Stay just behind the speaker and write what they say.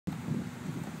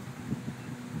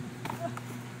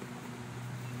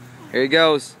Here he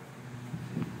goes.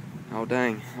 Oh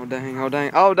dang, oh dang, oh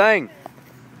dang, oh dang.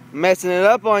 Messing it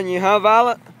up on you, huh,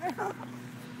 Violet?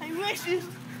 He wishes.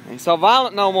 Ain't so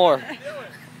violent no more.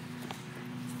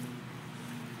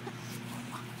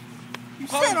 You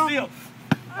sit on him.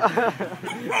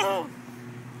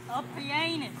 Up the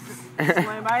anus.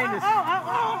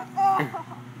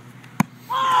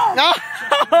 No!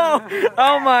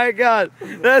 Oh my God,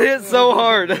 that hit so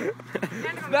hard.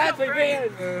 That's again.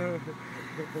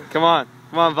 Come on,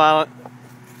 Violet.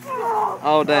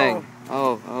 Oh dang,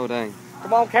 oh dang.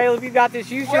 Come on, Caleb, you got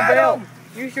this. Use your belt.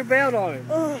 Use your belt on him.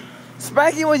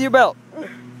 Spank him with your belt.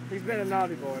 He's been a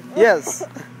naughty boy. Yes.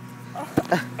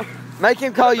 Make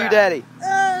him call you daddy.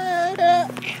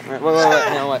 Wait.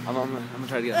 No, wait. I'm gonna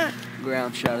try to get a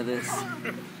ground shot of this.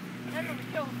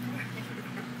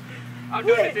 I'm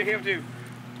doing it to him too.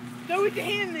 Do it to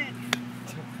him then.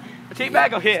 A team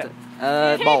bag or hit?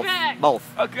 Both.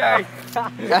 Okay.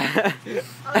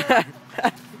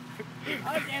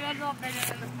 Okay, that's not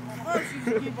better than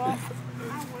the keep off.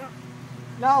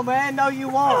 No, man. No, you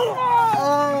won't.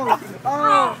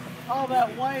 Oh,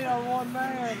 that weight on one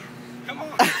man. Come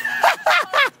on.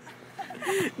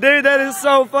 Dude, that is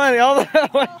so funny. All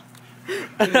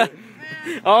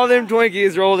them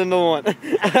Twinkies rolled into one.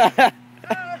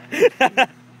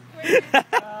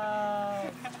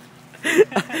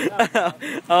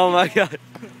 Oh my God.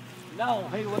 No,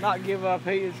 he will not give up.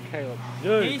 He is Caleb.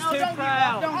 He's too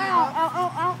proud.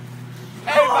 Ow.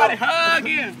 Everybody hug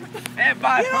him.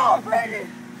 Everybody hug. Brandon.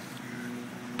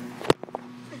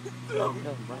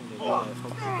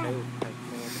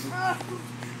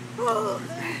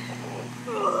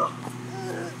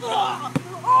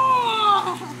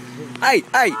 Hey,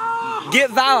 get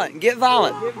violent. Give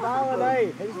Violet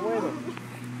A. He's winning.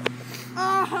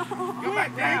 Go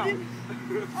back down.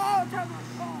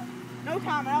 No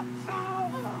timeout.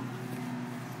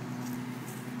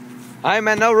 Hey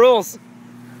man, no rules.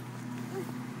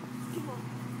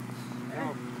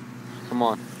 Come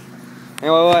on.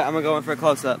 Anyway, wait, I'm gonna go in for a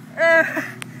close up.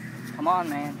 Come on,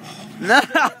 man. No,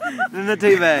 then the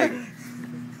tea bag.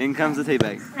 In comes the tea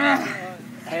bag.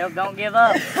 Caleb, don't give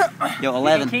up. Yo,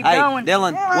 11. Keep Hey, going.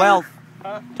 Dylan, 12.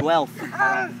 12.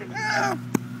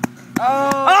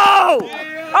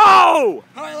 Oh!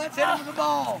 Alright, let's hit him with the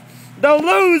ball. The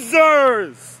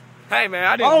losers! Hey, man,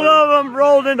 I didn't All lose. of them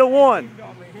rolled into one.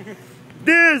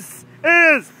 This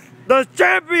is the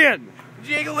champion!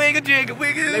 Jiggle wiggle, jiggle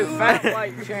wiggle. New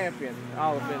Fatweight champion.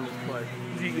 All up in this place.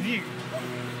 Jiggle jiggle.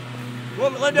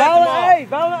 Violent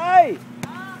A!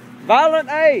 Violent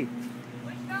A!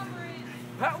 Which number is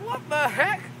it? What the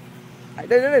heck? Hey,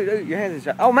 dude, your hands in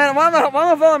shot. Oh man, why am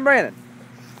I following Brandon?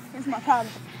 Here's my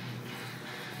title.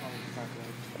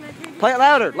 Play it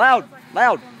louder, louder.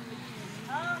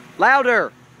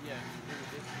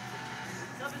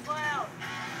 Stuff is loud.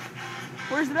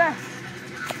 Where's the best?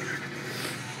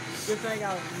 Good thing I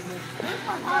was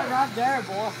Right there,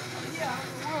 boy. World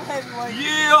heavyweight.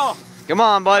 Yeah! Come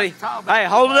on, buddy. Hey,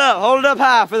 hold it up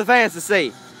high for the fans to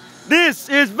see. This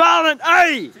is Violent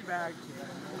A! Teabag.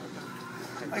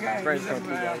 Okay, Great he's stuff, up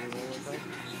now.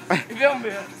 teabag. You feel me?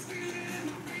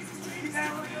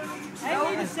 Ain't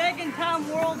he the second time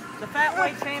the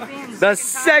Fatweight champion? The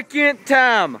second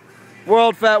time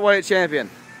World Fatweight champion.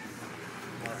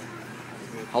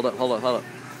 Hold up.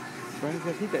 Brandon's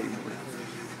gonna keep that anymore.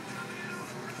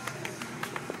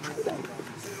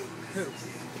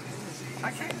 I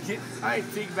ain't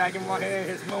teabagging my head.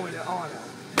 It's mowing it on.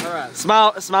 Alright.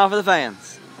 Smile for the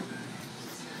fans.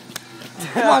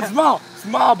 Come on,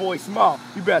 smile, boy, smile.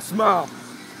 You better smile.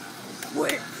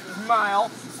 Wait, smile,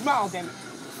 damn it,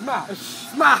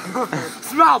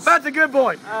 smile. That's a good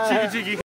boy. Cheeky.